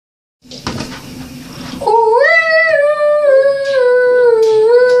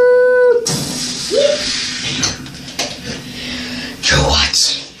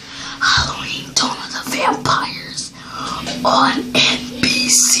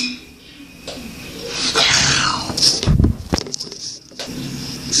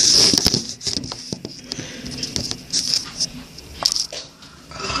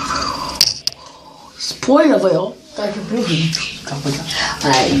spoilerville. Kijk je broer.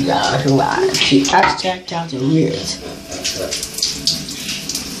 Hij ja, waar. Die abstract out in weird.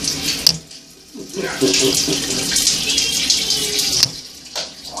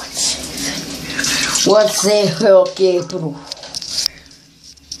 What's it? Okay, bro.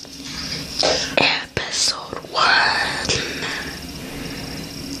 Episode 1.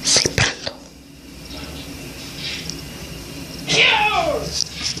 Simparando.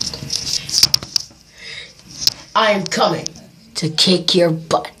 I am coming to kick your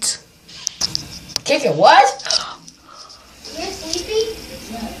butt. Kick it what? You're sleepy?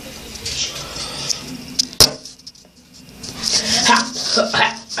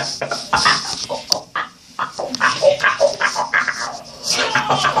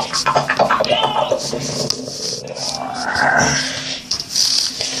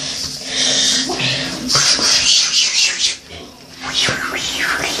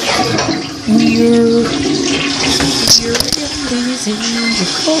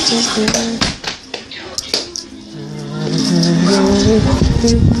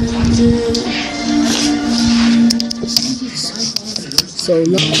 So,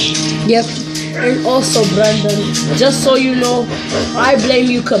 yep. And also, Brandon, just so you know, I blame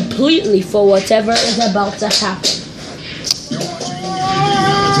you completely for whatever is about to happen.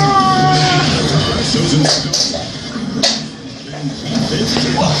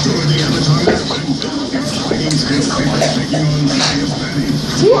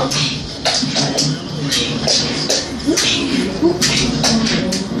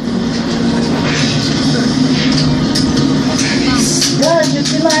 Good, you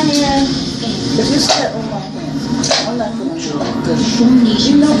see my hand? If you step on my hand, I'm not going to drop.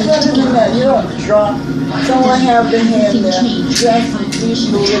 You know better than that. You don't drop. Someone have the hand there.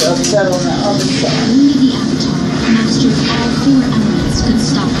 Just move it or set on the other side. Only the Avatar, master of all four elements, could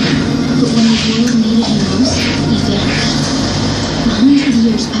stop him. But when the ruler made it most, he vanished. 100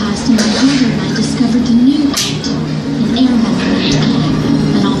 years passed, and my brother and I discovered the new Avatar, an airbender named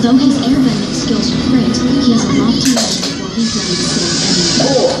Aang. And although his airbending skills are great, he has a lot to learn before he's ready to save anyone.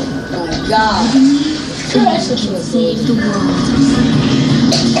 Oh my God! Aang can save the world.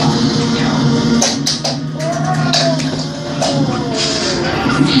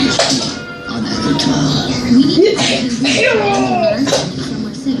 We need to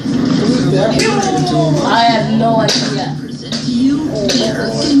I have no idea. You the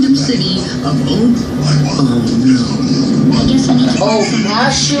Earth Kingdom City of Old. Oh no. I guess we need to Oh,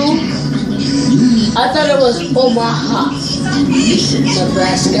 Mashu? I thought it was Omaha,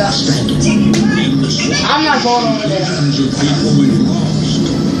 Nebraska. I'm not going over there.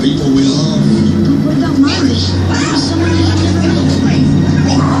 People we love. But what about Mars? There's someone I have never met.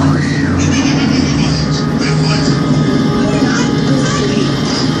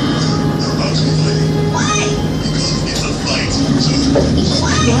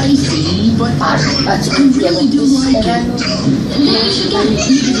 Pricey, but That's I really do like it. I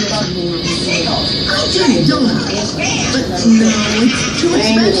do, don't I? But no, it's too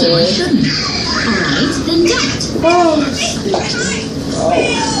expensive. I shouldn't. Alright, then don't.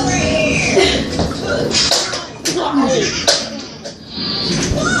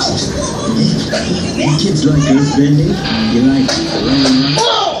 Kids like earth bending. You like running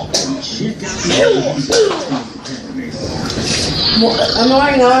around. Check out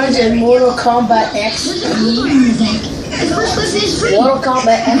Annoying Orange and Mortal Kombat X. Mortal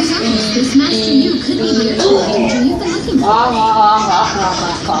Kombat X. This master you could be the adventure you've been looking for.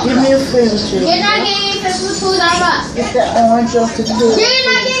 Give me a finger too. You're not getting any Christmas food out of us. Get that orange off the door. You're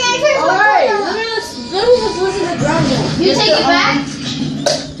not getting any Christmas food. Alright, let me just listen to Brandon. You take it back.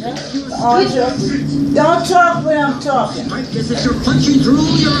 Orange off. Don't talk when I'm talking. Right, guess if you're punching through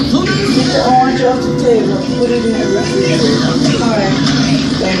your opponent. Get the orange off the table. Put it in the refrigerator. Alright.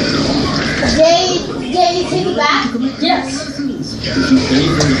 Jay, you take it back? Yes.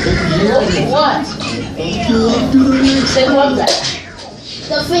 What? Say what that?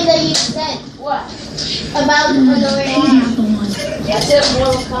 The thing that you said. What? About the Mandalorian. I said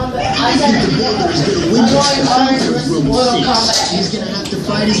Mortal Kombat. I said Annoying Orange versus Mortal Kombat. He's gonna have to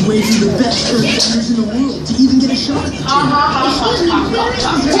fight his way through the best earthbenders in the world to even get a shot at the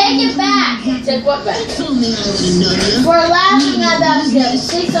chance. Take it back. Take what back? Tell me I already know ya. We're laughing at that because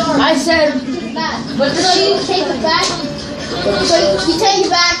 6 hours. I said, Back. but So you take it back? So you take it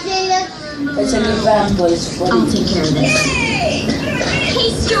back, Jada? I said get back, but it's I'll funny. take care of this. Hey,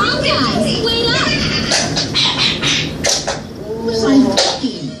 strong guys, wait up! What was I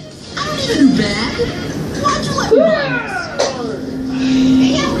thinking? I don't need a new bag. Why'd you let me buy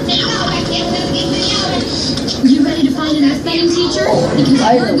this? You ready to find an earthbending teacher? future because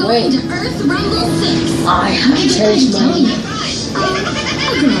by we're the way, going to Earth Rumble 6. I have changed my name. A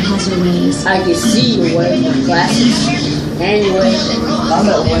girl has her ways. I can see you wearing your glasses. Anyway, I'm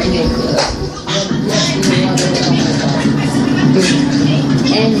not wearing your glasses.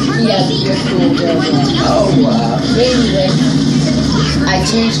 And yeah, you're cool, girl. Oh, wow. Anyway, I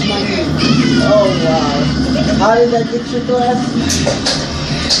changed my name. Oh, wow. How did I get your glasses?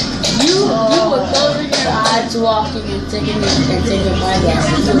 You were closing your eyes walking and taking my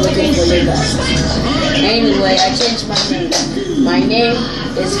glasses. You were looking for your glasses. Anyway, I changed my name. My name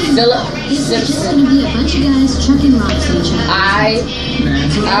is Philip Simpson. There's going to be a bunch of guys chucking rocks at each other.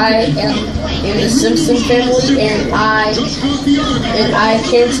 I am in the Simpson family, and I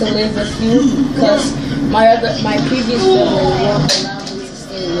came to live with you because my previous family won't allow me to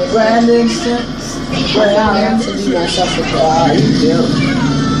stay with me. Brandon Simpson. But now I have to be myself with you.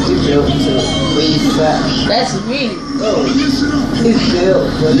 He built to leave fat. That's me. Oh, he's built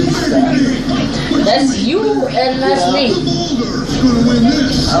to leave fat. That's you, and that's me.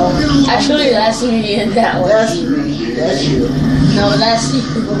 Oh, Actually, that's me and that that's one. me. That's you. No, that's you.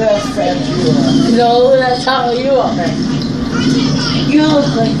 Well, that's fat you are. No, that's how you are. You look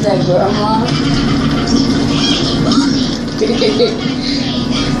like that grandma.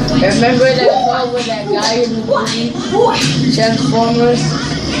 Remember that part with that guy in the movie Transformers?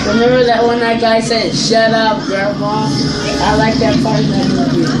 Remember that when that guy said, "Shut up, grandma"? I like that part of that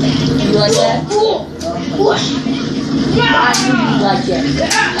movie. You like that? I knew you like that.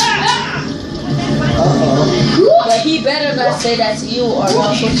 Uh-oh. But he better not say that to you, or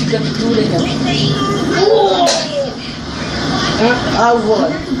else what you gonna do to him? I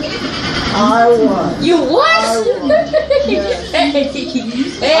won. You what? I won. Yes. I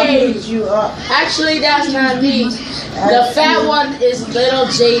Hey, beat you up. actually that's not me. The fat one is little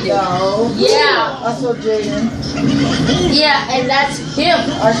Jaden. No. Yeah, I saw Jaden. yeah, and that's him.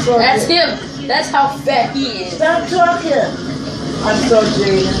 I saw That's Jaden. him. That's how fat he is. Stop talking. I saw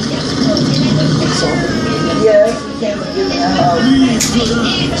Jaden. Yes, he came to give me a hug.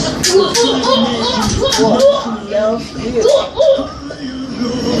 What? Else? Yeah.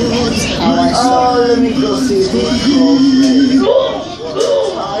 How I saw. Oh, let me go see these clothes. Oh,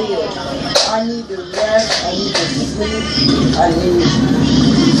 yeah. I need to rest. I need to sleep. I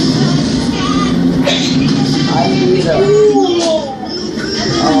need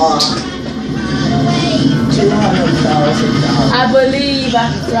 $200,000. I believe I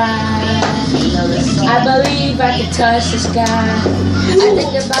can fly. I believe I can touch the sky. I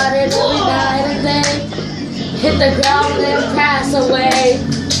think about it every night and day. Hit the ground and pass away.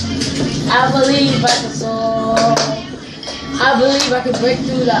 I believe I can soar. I believe I can break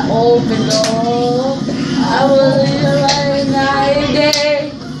through that open door. I believe every night and day.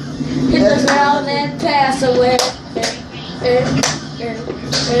 Hit the ground and pass away.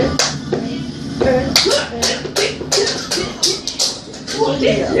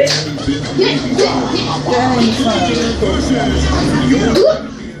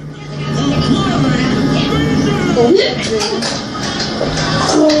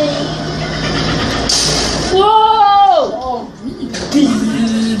 Whoa!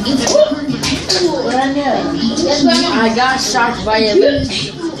 I got shocked by a lip.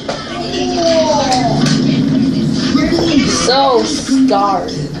 So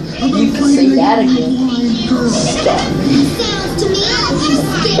scarred. You can say that again.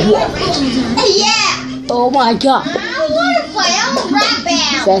 Yeah. Oh my god. I want to play. I want rap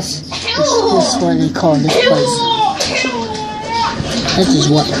band. That's what they call this place. This is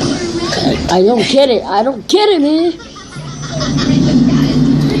what I don't get it. I don't get it, man.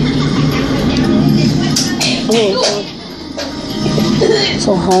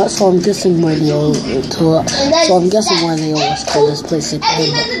 So I'm guessing why they always call this place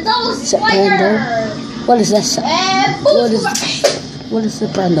Simparando. What is that? What is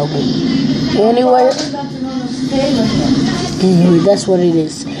Simparando? Anyway, that's what it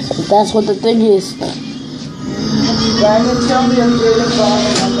is. That's what the thing is.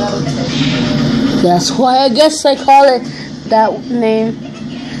 That's why I guess they call it that name.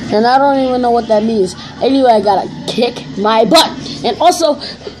 And I don't even know what that means. Anyway, I gotta kick my butt. And also,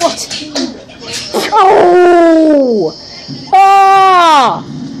 what? Oh! Ah!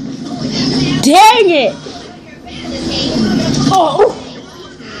 Dang it! Oh!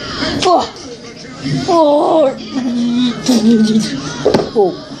 Oh! Oh!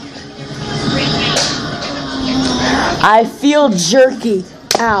 Oh! I feel jerky.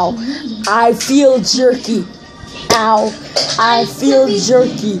 Ow. I feel jerky. Ow. I feel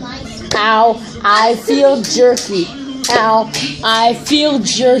jerky. Ow. I feel jerky. Ow. I feel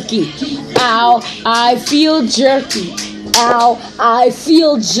jerky. Ow. I feel jerky. Ow, I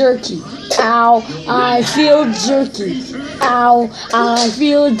feel jerky. Ow, I feel jerky. Ow, I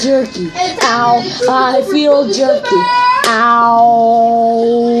feel jerky. Ow, I feel jerky. Ow,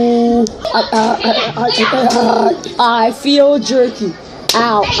 I feel jerky.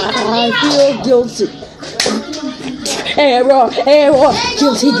 Ow, I feel guilty. Error,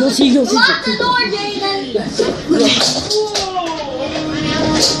 guilty. Lock the door, Jaden.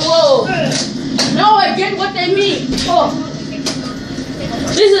 Whoa. No, I get what they mean. Oh.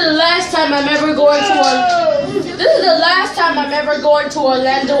 This is the last time I'm ever going to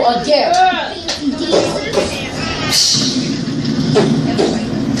Orlando again.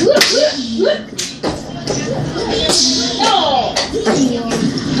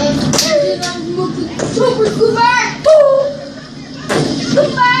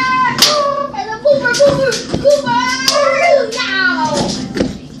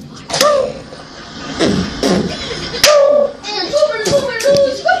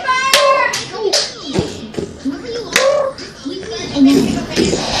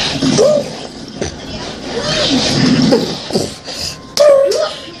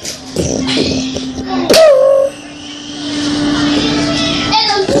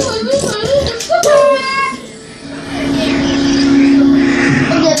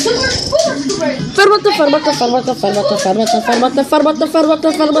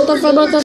 Fermata.